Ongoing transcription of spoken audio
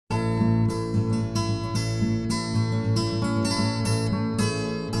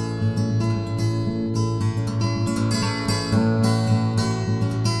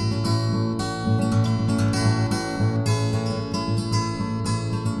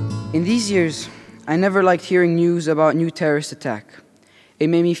In these years, I never liked hearing news about new terrorist attack. It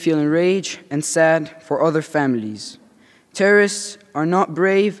made me feel enraged and sad for other families. Terrorists are not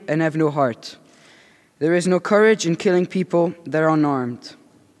brave and have no heart. There is no courage in killing people that are unarmed.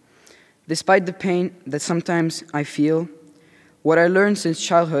 Despite the pain that sometimes I feel, what I learned since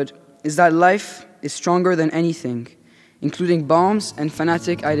childhood is that life is stronger than anything, including bombs and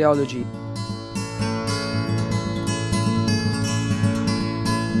fanatic ideology.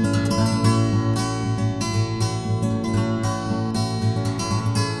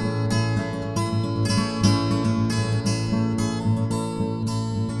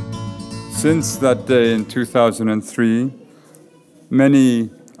 Since that day in 2003,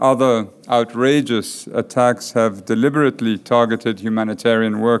 many other outrageous attacks have deliberately targeted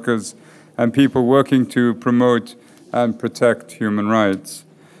humanitarian workers and people working to promote and protect human rights.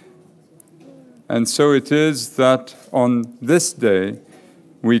 And so it is that on this day,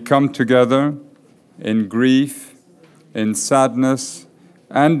 we come together in grief, in sadness,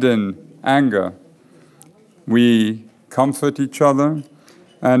 and in anger. We comfort each other,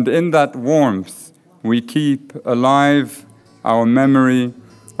 and in that warmth, we keep alive our memory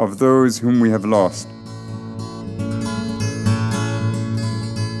of those whom we have lost.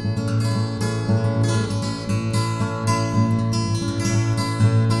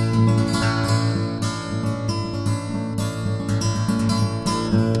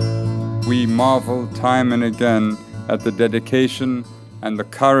 We marvel time and again at the dedication and the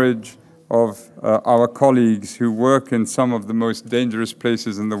courage of our colleagues who work in some of the most dangerous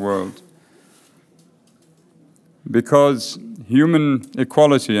places in the world. Because human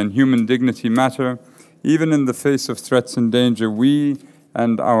equality and human dignity matter, even in the face of threats and danger, we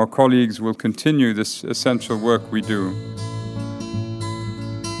and our colleagues will continue this essential work we do.